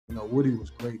Woody was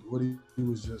great. Woody, he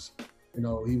was just,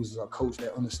 he was a coach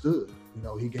that understood.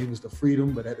 He gave us the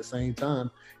freedom, but at the same time,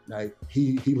 like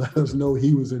he let us know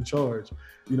he was in charge.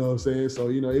 You know what I'm saying? So,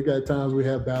 it got times we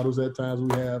have battles, at times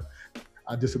we have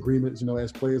our disagreements,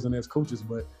 as players and as coaches,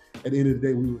 but at the end of the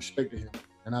day, we respected him.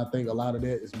 And I think a lot of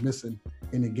that is missing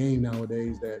in the game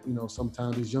nowadays, that,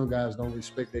 sometimes these young guys don't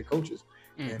respect their coaches.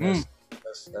 Mm-hmm. And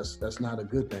that's not a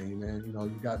good thing, man.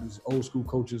 You got these old school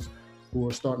coaches who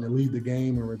are starting to lead the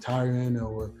game and retiring,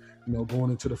 or,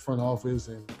 going into the front office,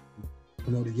 and,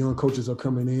 the young coaches are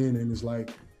coming in, and it's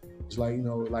like,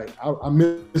 I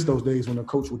miss those days when a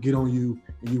coach would get on you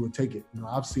and you would take it.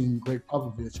 I've seen Greg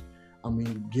Popovich,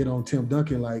 get on Tim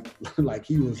Duncan like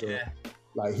he was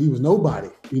like he was nobody.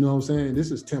 You know what I'm saying?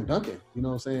 This is Tim Duncan. You know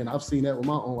what I'm saying? I've seen that with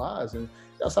my own eyes, and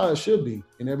that's how it should be.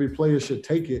 And every player should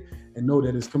take it and know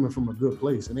that it's coming from a good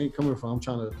place. It ain't coming from, I'm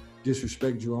trying to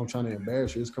disrespect you, I'm trying to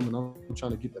embarrass you. It's coming, I'm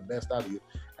trying to get the best out of you.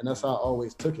 And that's how I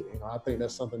always took it. I think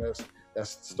that's something that's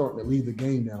starting to leave the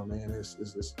game now, man. It's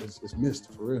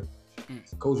missed, for real.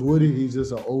 Coach Woody, he's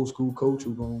just an old school coach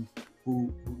who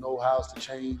know how to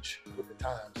change with the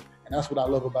times. And that's what I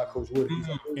love about Coach Woody.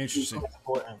 Interesting.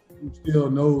 He still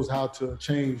knows how to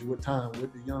change with time,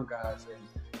 with the young guys.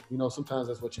 And, sometimes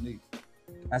that's what you need.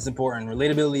 That's important.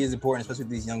 Relatability is important, especially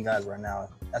with these young guys right now.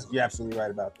 You're absolutely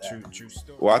right about that. True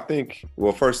story.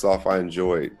 Well, first off, I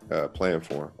enjoyed playing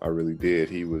for him. I really did.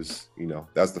 He was,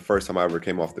 that's the first time I ever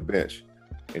came off the bench.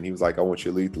 And he was like, I want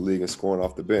you to lead the league in scoring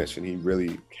off the bench. And he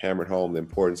really hammered home the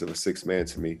importance of a sixth man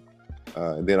to me.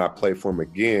 And then I played for him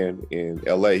again in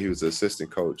LA. He was the assistant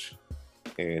coach,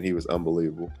 and he was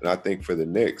unbelievable. And I think for the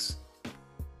Knicks,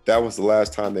 that was the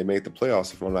last time they made the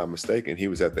playoffs, if I'm not mistaken. He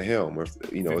was at the helm.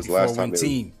 It was the last time.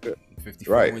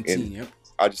 54-win team, yep.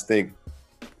 I just think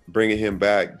bringing him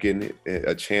back, getting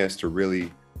a chance to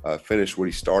really finish what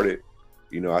he started,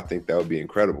 I think that would be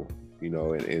incredible.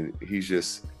 And he's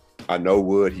just, I know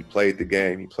Wood, he played the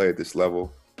game, he played at this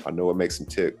level. I know what makes him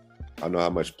tick. I know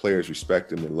how much players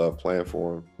respect him and love playing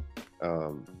for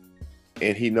him.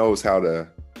 And he knows how to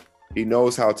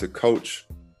coach,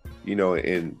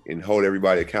 and hold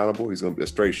everybody accountable. He's going to be a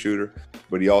straight shooter,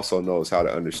 but he also knows how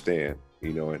to understand,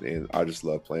 and I just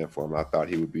love playing for him. I thought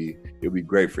it would be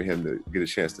great for him to get a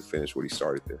chance to finish what he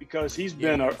started there. Because he's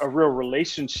been a real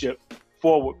relationship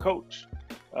forward coach,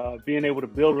 being able to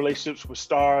build relationships with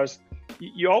stars.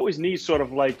 You always need sort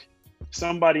of like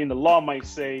somebody in the law might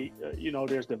say,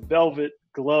 there's the velvet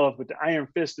glove, but the iron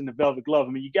fist in the velvet glove.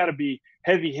 I mean, you got to be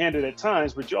heavy-handed at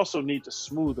times, but you also need the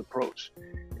smooth approach.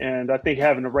 And I think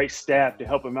having the right staff to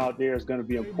help him out there is going to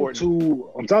be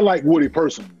important. I like Woody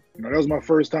personally. That was my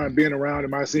first time being around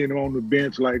him. I seen him on the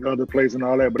bench like other players and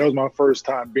all that, but that was my first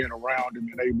time being around him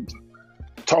and able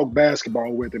to talk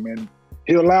basketball with him. And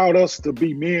he allowed us to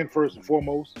be men first and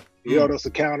foremost. He held us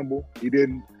accountable. He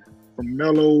didn't, from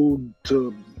Melo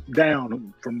to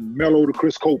down, from Melo to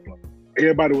Chris Copeland,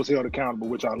 everybody was held accountable,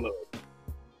 which I love.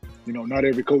 Not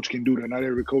every coach can do that. Not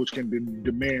every coach can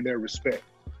demand that respect.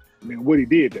 I mean, Woody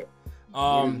did that.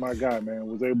 He's my guy, man.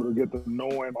 Was able to get to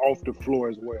know him off the floor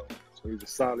as well. So he's a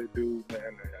solid dude,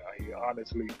 man. He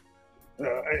honestly,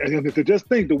 and to just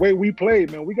think the way we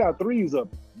played, man, we got threes up.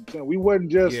 We wasn't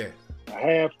just a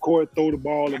half court, throw the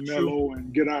ball to Melo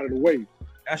and get out of the way.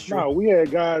 That's true. No, we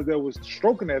had guys that was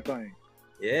stroking that thing.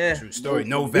 Yeah. True story.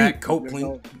 Novak,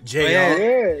 Copeland, JR.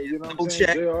 Yeah, what I'm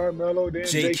saying? JR, Melo, then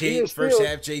J.K. First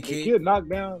half, J.K. Kid knocked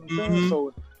down.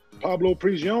 So Pablo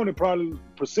Prigioni probably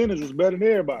percentage was better than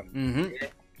everybody. Yeah.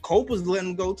 Cope was letting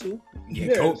him go too.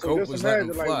 Yeah, Cope was letting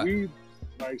him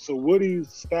fly. So Woody's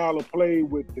style of play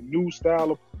with the new style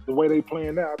of the way they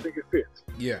playing now, I think it fits.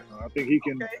 Yeah. I think he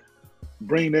can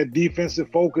bring that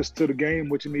defensive focus to the game,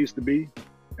 which it needs to be,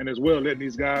 and as well letting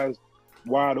these guys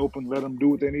wide open, let them do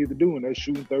what they need to do, and they're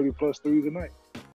shooting 30-plus threes a night.